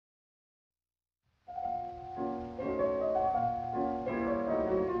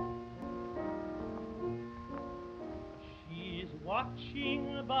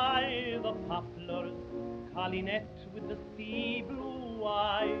by the poplars, Collinette with the sea blue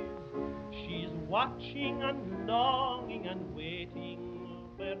eyes. She's watching and longing and waiting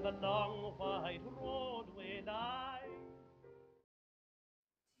where the long white roadway lies.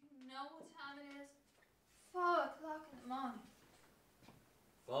 Do you know what time it is? 4 o'clock in the morning.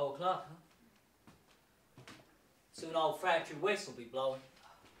 4 o'clock, huh? Soon old fractured whistle will be blowing.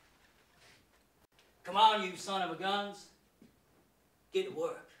 Come on, you son of a guns. Get to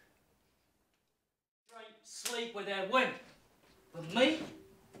work. Drink, sleep with that women. But me?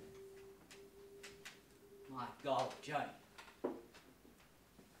 My God, Jane.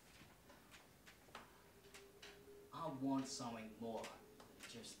 I want something more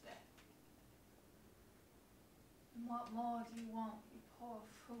than just that. And what more do you want, you poor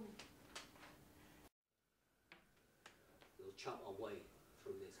fool? We'll chop our way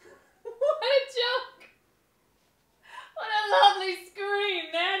through this door. What a joke! What a lovely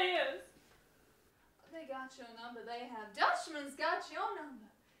scream that is! They got your number, they have. Dutchman's got your number.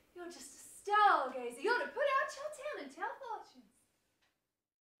 You're just a stargazer. You ought to put out your town and tell fortunes.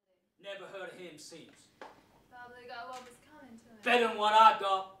 Never heard of him since. Probably got what was coming to him. Better than what I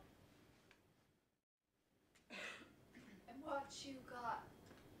got. And what you got?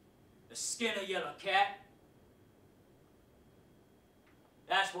 The skin of yellow cat.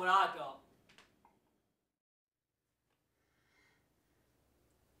 That's what I got.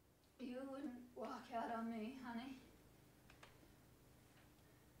 You wouldn't walk out on me, honey.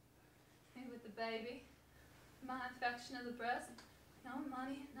 Me with the baby. My affection of the breast. No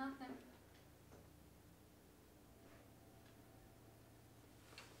money, nothing.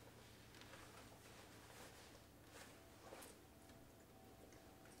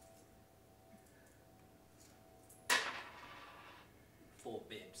 Four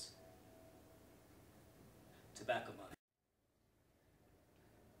bibs. Tobacco money.